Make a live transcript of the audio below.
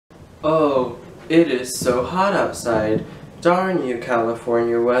Oh, it is so hot outside. Darn you,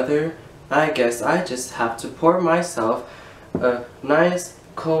 California weather. I guess I just have to pour myself a nice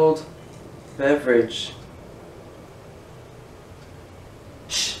cold beverage.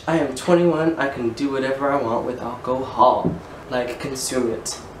 Shh, I am 21. I can do whatever I want with alcohol. Like consume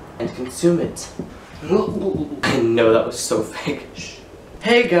it. And consume it. I know that was so fake. Shh.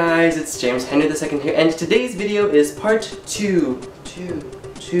 Hey guys, it's James Henry II here, and today's video is part 2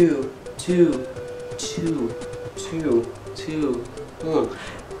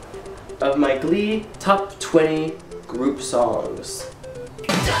 of my Glee Top 20 group songs.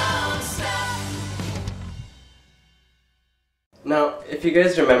 Now, if you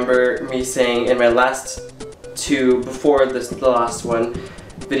guys remember me saying in my last two, before this, the last one,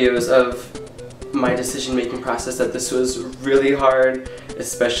 videos of my decision-making process that this was really hard,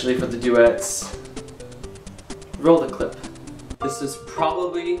 especially for the duets. Roll the clip. This is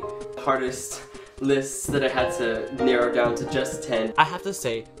probably the hardest list that I had to narrow down to just 10. I have to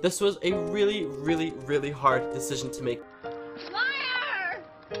say, this was a really hard decision to make. Liar!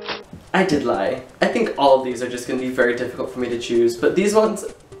 I did lie. I think all of these are just going to be very difficult for me to choose, but these ones,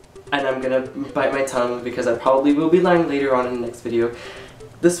 and I'm going to bite my tongue because I probably will be lying later on in the next video.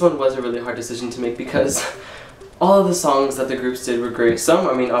 This one was a really hard decision to make because all of the songs that the groups did were great. Some,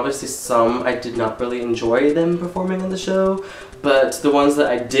 I mean, obviously some I did not really enjoy them performing on the show, but the ones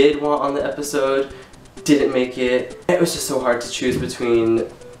that I did want on the episode didn't make it. It was just so hard to choose between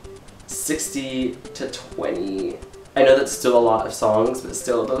 60 to 20. I know that's still a lot of songs, but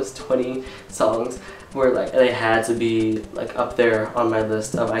still those 20 songs were like, they had to be like up there on my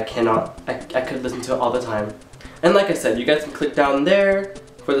list of I could listen to it all the time. And like I said, you guys can click down there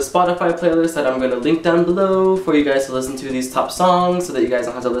for the Spotify playlist that I'm going to link down below for you guys to listen to these top songs so that you guys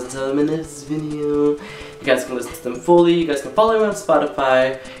don't have to listen to them in this video. You guys can listen to them fully, you guys can follow me on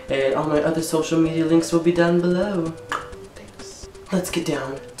Spotify, and all my other social media links will be down below. Thanks. Let's get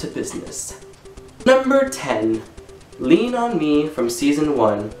down to business. Number 10, Lean on Me from Season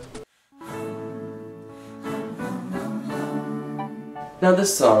 1. Now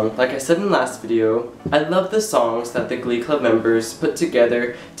this song, like I said in the last video, I love the songs that the Glee Club members put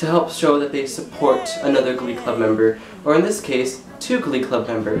together to help show that they support another Glee Club member, or in this case, 2 Glee Club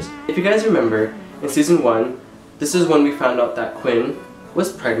members. If you guys remember, in Season 1, this is when we found out that Quinn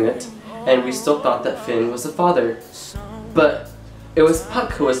was pregnant, and we still thought that Finn was the father. But it was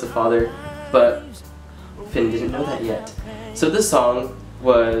Puck who was the father, but Finn didn't know that yet. So this song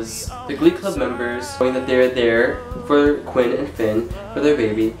was the Glee Club members showing that they're there for Quinn and Finn, for their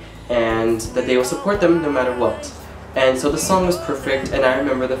baby, and that they will support them no matter what. And so the song was perfect, and I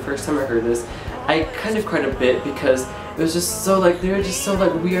remember the first time I heard this, I kind of cried a bit because it was just so like, they were just so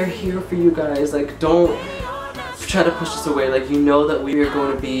like, we are here for you guys, like don't try to push us away, like you know that we are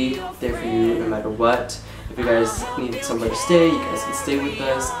going to be there for you no matter what. If you guys need somewhere to stay, you guys can stay with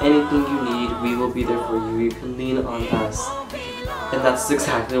us. Anything you need, we will be there for you. You can lean on us. And that's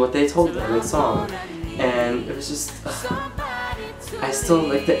exactly what they told them in song. And it was just, I still,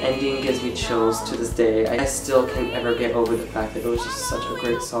 like, the ending gives me chills to this day. I still can't ever get over the fact that it was just such a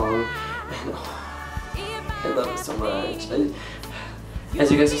great song. And I love it so much. And as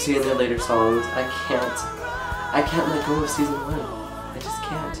you guys will see in their later songs, I can't let go of Season 1. I just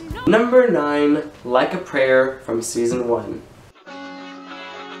can't. Number 9, Like a Prayer from Season 1.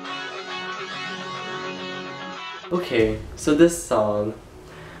 Okay, so this song,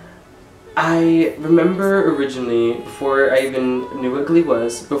 I remember originally, before I even knew what Glee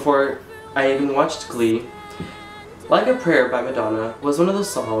was, before I even watched Glee, Like a Prayer by Madonna was one of those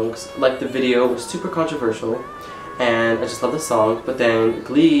songs, like the video was super controversial, and I just love the song, but then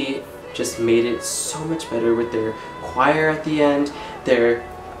Glee just made it so much better with their choir at the end,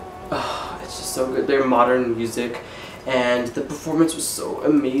 it's just so good, their modern music, and the performance was so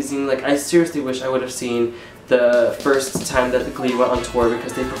amazing. Like, I seriously wish I would have seen the first time that the Glee went on tour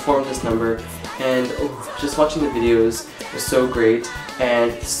because they performed this number, and just watching the videos was so great,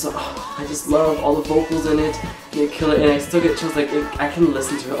 and so, I just love all the vocals in it. They kill it, and I still get chills. Like, I can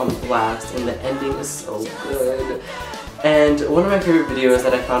listen to it on blast, and the ending is so good. And one of my favorite videos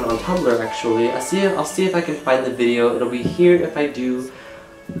that I found on Tumblr, actually, I'll see if I can find the video. It'll be here if I do.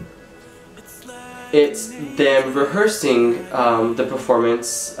 It's them rehearsing the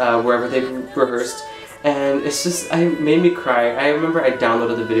performance wherever they rehearsed, and it's just, it made me cry. I remember I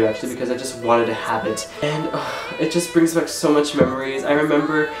downloaded the video actually because I just wanted to have it, and it just brings back so much memories. I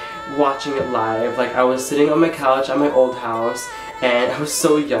remember watching it live. Like, I was sitting on my couch at my old house, and I was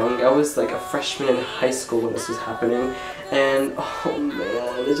so young. I was like a freshman in high school when this was happening, and oh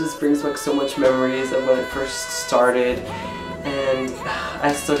man, it just brings back so much memories of when it first started. And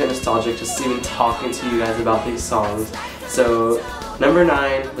I still get nostalgic just even talking to you guys about these songs. So number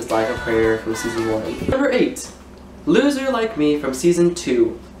 9 was Like a Prayer from season 1. Number 8, Loser Like Me from season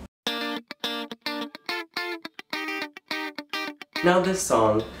 2. Now this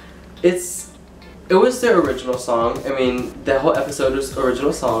song, it was their original song. I mean, the whole episode was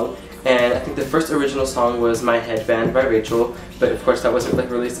original song, and I think the first original song was My Headband by Rachel, but of course that wasn't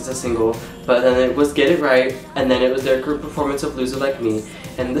like released as a single. But then it was Get It Right, and then it was their group performance of Loser Like Me.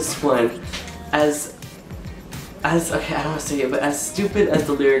 And this one, as okay, I don't want to say it, but as stupid as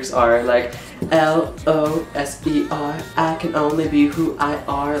the lyrics are, like L-O-S-E-R, I can only be who I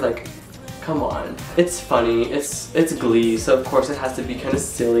are, like, come on. It's funny, it's Glee, so of course it has to be kind of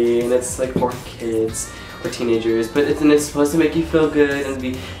silly, and it's like for kids or teenagers, but it's supposed to make you feel good and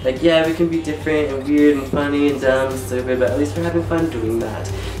be like, yeah, we can be different and weird and funny and dumb and stupid, but at least we're having fun doing that.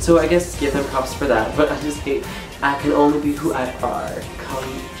 So I guess give them props for that, but I just hate I can only be who I are. Come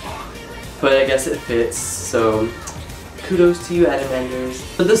on. But I guess it fits, so kudos to you, Adamanders.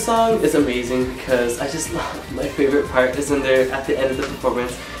 But this song is amazing because I just love, my favorite part is when they're at the end of the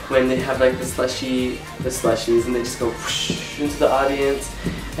performance when they have like the slushies and they just go whoosh into the audience,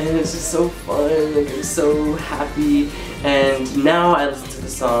 and it's just so fun, like I'm so happy. And now I listen to the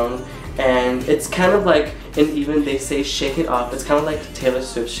song and it's kind of like, and even they say Shake It Off, it's kind of like Taylor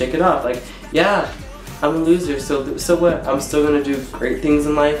Swift Shake It Off, like, yeah, I'm a loser, so what, I'm still gonna do great things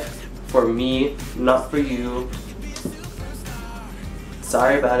in life for me, not for you.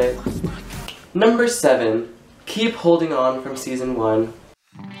 Sorry about it. Number 7, Keep Holding On from season 1.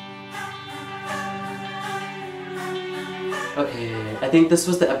 Okay, I think this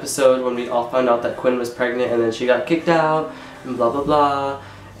was the episode when we all found out that Quinn was pregnant and then she got kicked out and blah blah blah,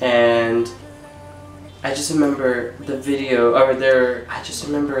 and I just remember the video, or I just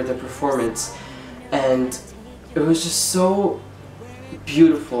remember the performance, and it was just so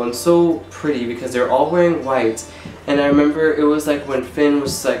beautiful and so pretty because they're all wearing white. And I remember it was like when Finn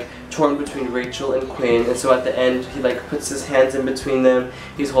was like torn between Rachel and Quinn, and so at the end he like puts his hands in between them,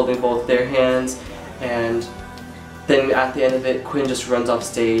 he's holding both their hands, and then at the end of it Quinn just runs off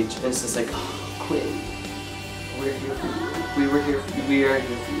stage and it's just like, oh, Quinn, we're here for you, we are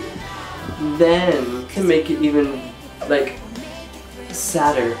here for you. Then to make it even like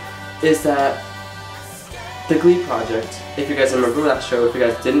sadder is that the Glee project, if you guys remember that show, if you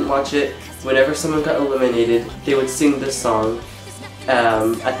guys didn't watch it, whenever someone got eliminated, they would sing this song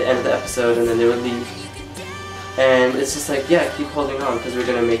at the end of the episode, and then they would leave. And it's just like, yeah, keep holding on because we're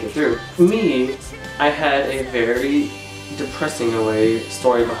gonna make it through. Me, I had a very depressing in a way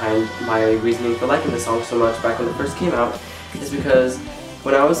story behind my reasoning for liking this song so much back when it first came out, is because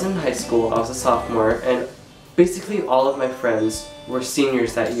when I was in high school, I was a sophomore, and basically all of my friends were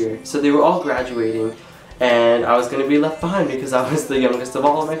seniors that year, so they were all graduating. And I was going to be left behind because I was the youngest of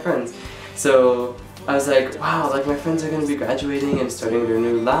all of my friends. So I was like, wow, like my friends are going to be graduating and starting their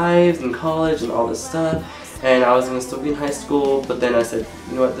new lives in college and all this stuff. And I was going to still be in high school, but then I said,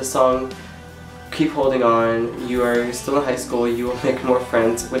 you know what, this song, Keep Holding On, you are still in high school, you will make more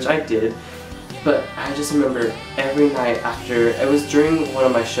friends, which I did. But I just remember every night after, it was during one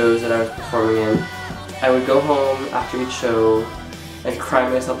of my shows that I was performing in, I would go home after each show and cry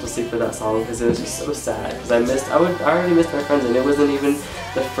myself to sleep for that song because it was just so sad. Because I already missed my friends, and it wasn't even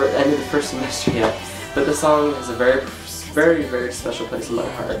the end of the first semester yet. But the song has a very, very, very special place in my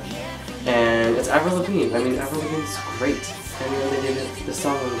heart. And it's Avril Lavigne. I mean, Avril Lavigne's great. I mean, when they did the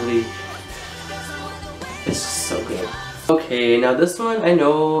song on Glee, it's just so good. Okay, now this one, I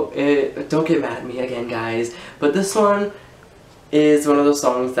know, don't get mad at me again, guys, but this one is one of those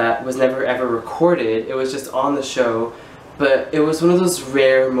songs that was never ever recorded. It was just on the show. But it was one of those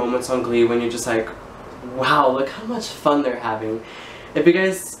rare moments on Glee when you're just like, wow, look how much fun they're having. If you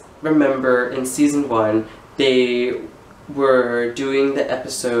guys remember in season 1, they were doing the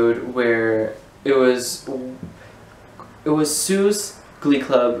episode where it was Sue's Glee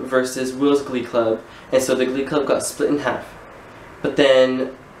Club versus Will's Glee Club, and so the Glee Club got split in half. But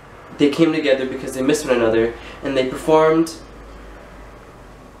then they came together because they missed one another, and they performed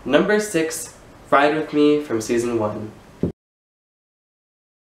number 6, Ride With Me from season 1.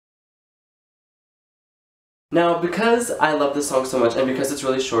 Now, because I love this song so much and because it's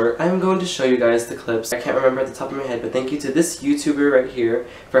really short, I'm going to show you guys the clips. I can't remember at the top of my head, but thank you to this YouTuber right here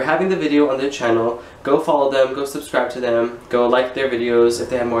for having the video on their channel. Go follow them, go subscribe to them, go like their videos. If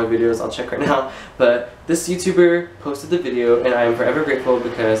they have more videos, I'll check right now. But this YouTuber posted the video and I am forever grateful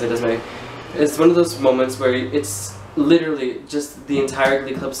because it's one of those moments where it's literally just the entire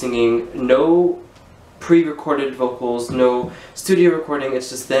Glee Club singing, no pre-recorded vocals, no studio recording, it's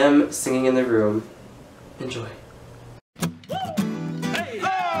just them singing in the room. Enjoy. Hey,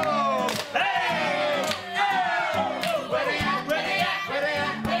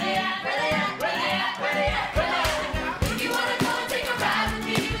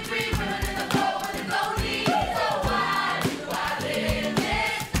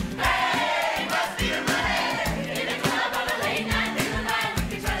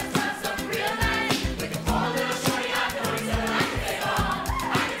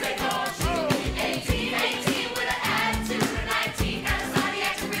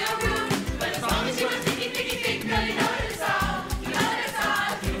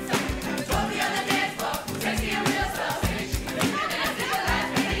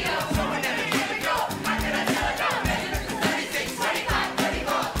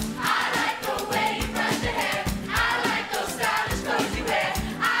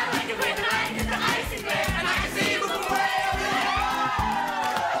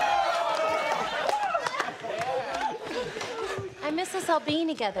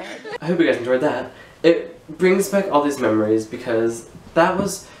 together. I hope you guys enjoyed that. It brings back all these memories because that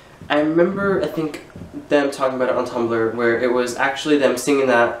was, I remember, I think, them talking about it on Tumblr where it was actually them singing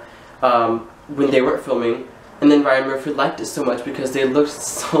that when they weren't filming, and then Ryan Murphy liked it so much because they looked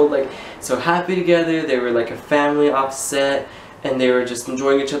so happy together. They were like a family offset, and they were just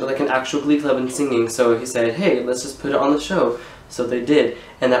enjoying each other like an actual Glee club and singing. So he said, hey, let's just put it on the show. So they did,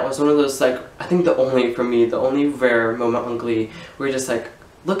 and that was one of those, like, I think the only rare moment on Glee where you're just like,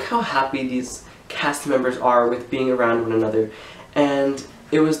 look how happy these cast members are with being around one another. And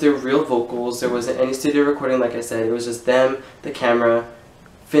it was their real vocals. There wasn't any studio recording, like I said. It was just them, the camera,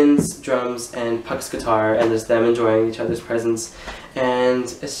 Finn's drums, and Puck's guitar, and just them enjoying each other's presence.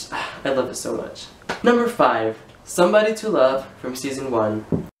 And it's, I love it so much. Number 5, Somebody to Love from season 1.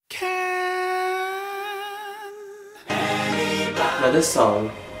 Now this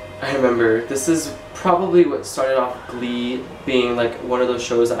song, I remember, this is probably what started off Glee being like one of those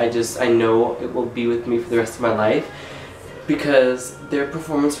shows that I know it will be with me for the rest of my life, because their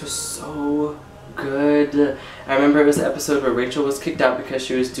performance was so good. I remember it was an episode where Rachel was kicked out because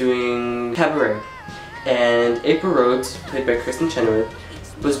she was doing cabaret, and April Rhodes, played by Kristen Chenoweth,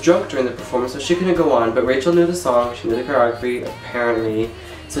 was drunk during the performance, so she couldn't go on, but Rachel knew the song, she knew the choreography, apparently,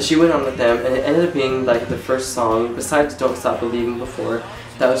 so she went on with them, and it ended up being like the first song, besides Don't Stop Believing before,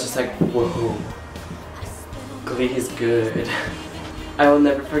 that was just like, whoa, Glee is good. I will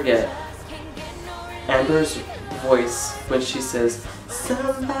never forget Amber's voice when she says,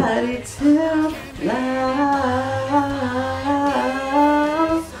 somebody to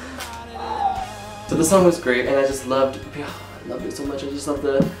love. So the song was great, and I just loved it so much. I just love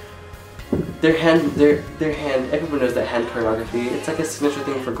their hand, everyone knows that hand choreography. It's like a signature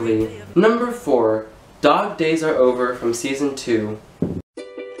thing for Glee. Number 4, Dog Days Are Over from season 2.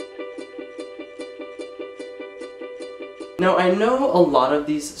 Now I know a lot of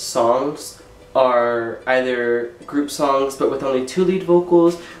these songs are either group songs but with only 2 lead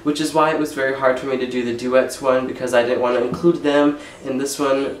vocals, which is why it was very hard for me to do the duets one, because I didn't want to include them in this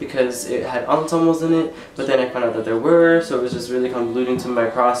one because it had ensembles in it, but then I found out that there were, so it was just really convoluting to my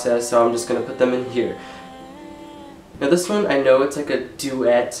process, so I'm just going to put them in here. Now this one, I know it's like a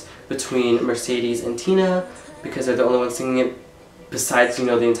duet between Mercedes and Tina, because they're the only ones singing it besides, you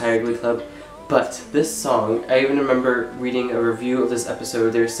know, the entire Glee Club. But this song, I even remember reading a review of this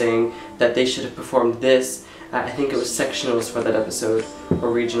episode, they were saying that they should have performed this at, I think it was sectionals for that episode,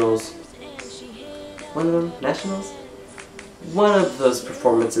 or regionals. One of them? Nationals? One of those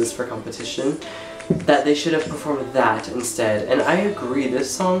performances for competition, that they should have performed that instead. And I agree, this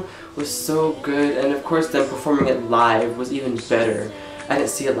song was so good, and of course them performing it live was even better. I didn't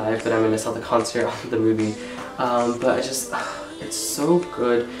see it live, but I mean I saw the concert on the movie. But I just, it's so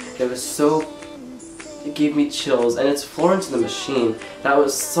good. It gave me chills, and it's Florence and the Machine. That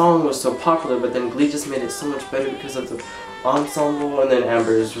song was so popular, but then Glee just made it so much better because of the ensemble, and then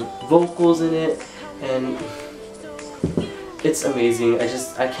Amber's vocals in it, and it's amazing. I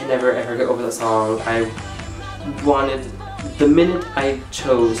can never ever get over that song. The minute I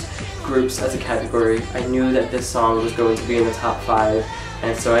chose groups as a category, I knew that this song was going to be in the top 5,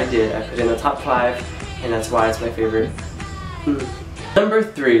 and so I did. I put it in the top 5, and that's why it's my favorite. Number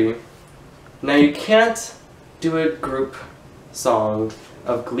 3. Now you can't do a group song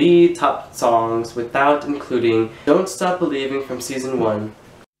of Glee top songs without including Don't Stop Believing from season 1.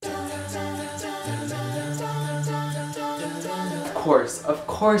 Of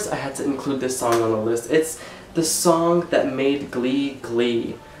course I had to include this song on the list. It's the song that made Glee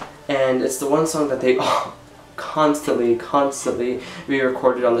Glee. And it's the one song that they all constantly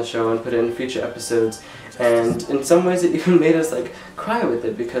re-recorded on the show and put in future episodes. And in some ways it even made us like cry with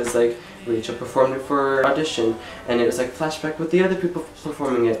it, because like Rachel performed it for audition, and it was like flashback with the other people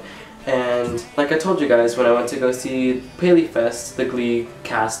performing it. And like I told you guys, when I went to go see Paley Fest, the Glee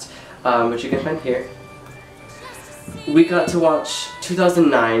cast, which you can find here, we got to watch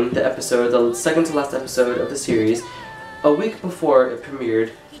 2009, the episode, the second to last episode of the series, a week before it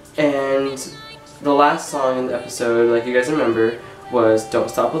premiered, and the last song in the episode, like you guys remember, was Don't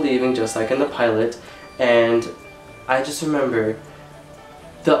Stop Believing, just like in the pilot. And I just remember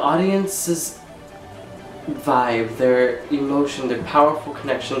the audience's vibe, their emotion, their powerful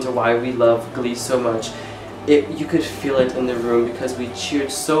connection to why we love Glee so much. You could feel it in the room because we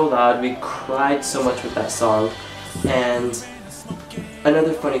cheered so loud, we cried so much with that song. And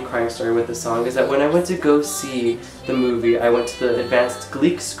another funny crying story with the song is that when I went to go see the movie, I went to the advanced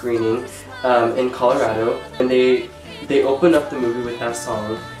Glee screening in Colorado, and they opened up the movie with that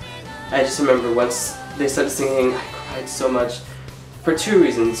song. I just remember once they started singing, I cried so much for 2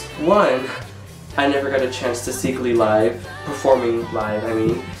 reasons. One, I never got a chance to see Glee live, performing live, I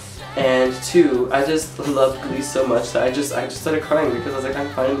mean. And 2, I just loved Glee so much that I just started crying because I was like, I'm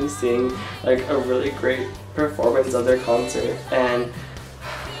finally seeing like a really great performance of their concert, and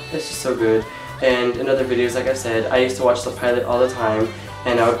it's just so good. And in other videos, like I said, I used to watch the pilot all the time,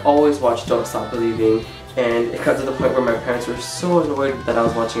 and I would always watch Don't Stop Believing, and it got to the point where my parents were so annoyed that I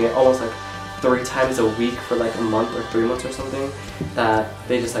was watching it almost like 3 times a week for like a month or 3 months or something, that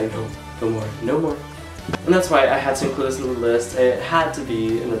they just like, no more. And that's why I had to include this in the list. It had to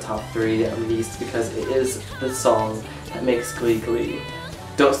be in the top 3 at least, because it is the song that makes Glee Glee.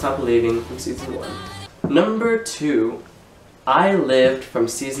 Don't Stop Believing from season 1. Number 2, I Lived from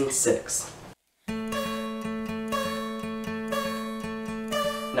season 6.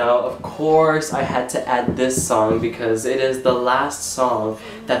 Now, of course, I had to add this song because it is the last song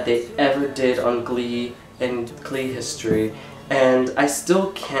that they ever did on Glee in Glee history. And I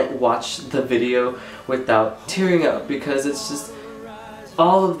still can't watch the video without tearing up because it's just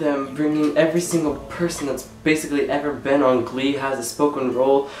all of them bringing every single person that's basically ever been on Glee, has a spoken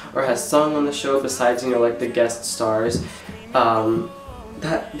role or has sung on the show besides, you know, like the guest stars.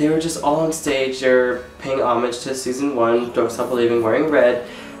 That they were just all on stage. They were paying homage to season 1, Don't Stop Believing, wearing red,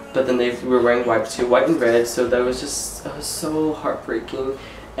 but then they were wearing white too, white and red, so that was just, it was so heartbreaking.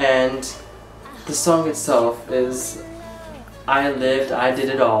 And the song itself is I lived, I did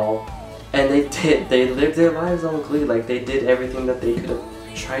it all, and they lived their lives on Glee, like they did everything that they could have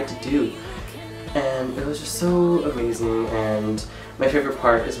tried to do, and it was just so amazing. And my favorite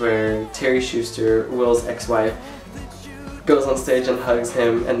part is where Terry Schuster, Will's ex-wife, goes on stage and hugs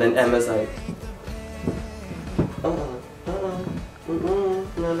him, and then Emma's like, no.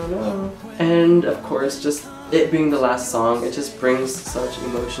 And of course, just it being the last song, it just brings such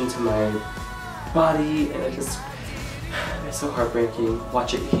emotion to my body, and it's so heartbreaking.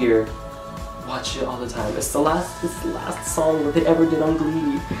 Watch it here. Watch it all the time. It's the last song that they ever did on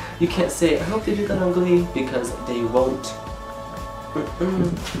Glee. You can't say, I hope they do that on Glee, because they won't.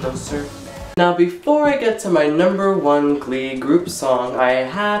 No sir. Now before I get to my number 1 Glee group song, I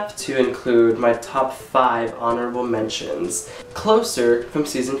have to include my top 5 honorable mentions. Closer from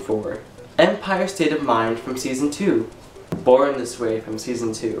season 4. Empire State of Mind from season 2. Born This Way from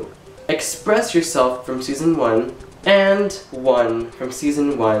season 2. Express Yourself from season 1. And 1 from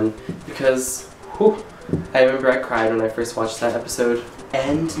season 1, because whew, I remember I cried when I first watched that episode.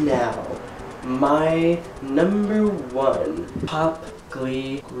 And now, my number 1 pop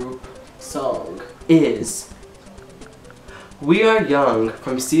Glee group song is We Are Young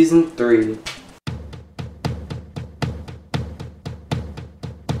from season 3.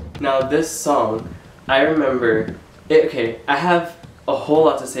 Now this song, I remember, okay, I have a whole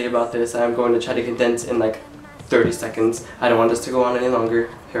lot to say about this. I'm going to try to condense in like 30 seconds. I don't want this to go on any longer.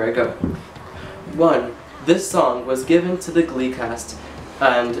 Here I go. 1. This song was given to the Glee cast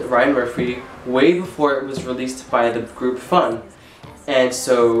and Ryan Murphy way before it was released by the group Fun. And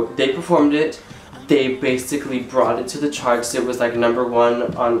so they performed it. They basically brought it to the charts. It was like number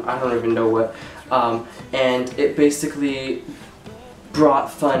 1 on I don't even know what. And it basically brought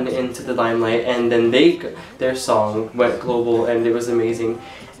Fun into the limelight, and then their song went global, and it was amazing.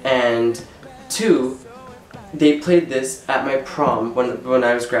 And 2, they played this at my prom when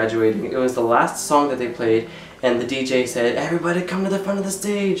I was graduating. It was the last song that they played, and the DJ said, everybody come to the front of the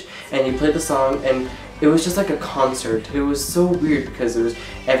stage, and he played the song, and it was just like a concert. It was so weird because it was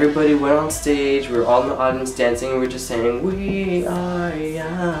everybody went on stage, we were all in the audience dancing, and we were just saying, we are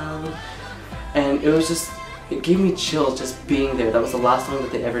young. And it was just, it gave me chills just being there. That was the last song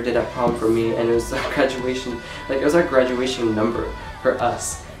that they ever did at prom for me, and it was our graduation, like it was our graduation number for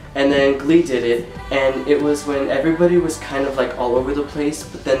us. And then Glee did it, and it was when everybody was kind of like all over the place,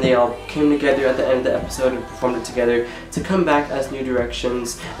 but then they all came together at the end of the episode and performed it together to come back as New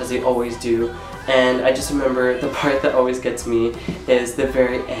Directions, as they always do. And I just remember the part that always gets me is the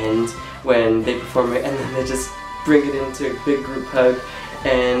very end when they perform it, and then they just bring it into a big group hug,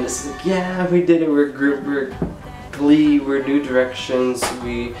 and it's like, yeah, we did it, we're Glee, we're New Directions,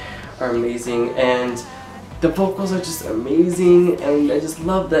 we are amazing. And the vocals are just amazing, and I just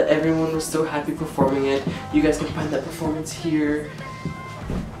love that everyone was so happy performing it. You guys can find that performance here.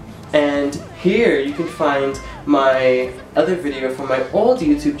 And here you can find my other video from my old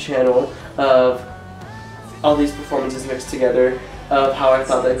YouTube channel of all these performances mixed together, of how I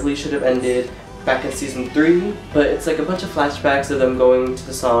thought that Glee should have ended back in season 3. But it's like a bunch of flashbacks of them going to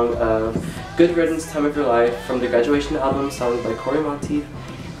the song of Good Riddance, Time of Your Life from the Graduation album sung by Corey Monteith.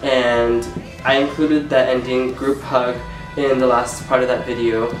 And I included that ending group hug in the last part of that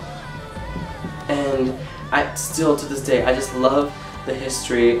video. And I still, to this day, I just love the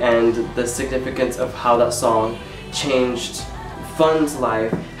history and the significance of how that song changed Fun's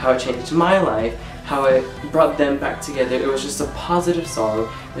life, how it changed my life, how it brought them back together. It was just a positive song.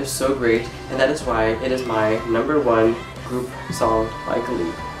 It was so great, and that is why it is my #1 group song by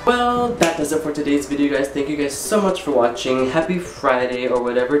Glee. Well, that does it for today's video, guys. Thank you guys so much for watching. Happy Friday, or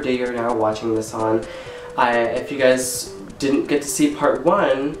whatever day you're now watching this on. If you guys didn't get to see part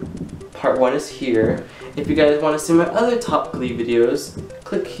 1, part 1 is here. If you guys want to see my other top Glee videos,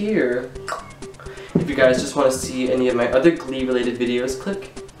 click here. If you guys just want to see any of my other Glee related videos,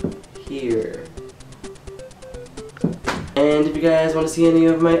 click here. And if you guys want to see any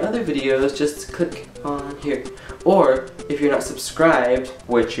of my other videos, just click on here. Or, if you're not subscribed,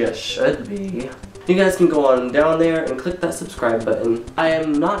 which you should be, you guys can go on down there and click that subscribe button. I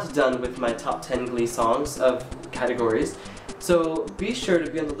am not done with my top 10 Glee songs of categories, so be sure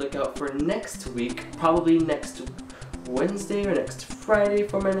to be on the lookout for next week, probably next Wednesday or next Friday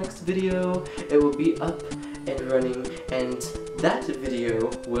for my next video. It will be up and running, and that video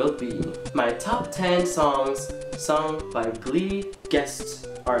will be my top 10 songs sung by Glee guest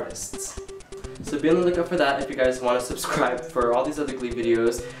artists. So be on the lookout for that if you guys want to subscribe for all these other Glee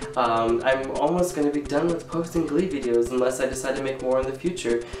videos. I'm almost going to be done with posting Glee videos unless I decide to make more in the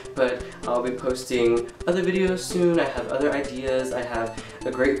future, but I'll be posting other videos soon. I have other ideas. I have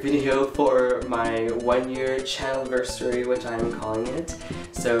a great video for my 1-year channelversary, which I am calling it.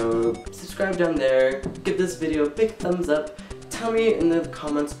 So subscribe down there, give this video a big thumbs up. Tell me in the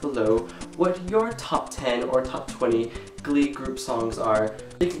comments below what your top 10 or top 20 Glee group songs are.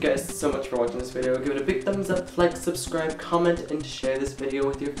 Thank you guys so much for watching this video. Give it a big thumbs up, like, subscribe, comment, and share this video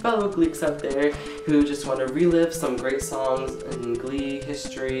with your fellow Gleeks out there who just want to relive some great songs in Glee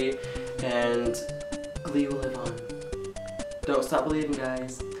history, and Glee will live on. Don't stop believing,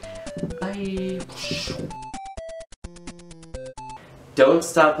 guys. Bye! Don't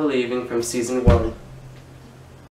Stop Believing from Season 1.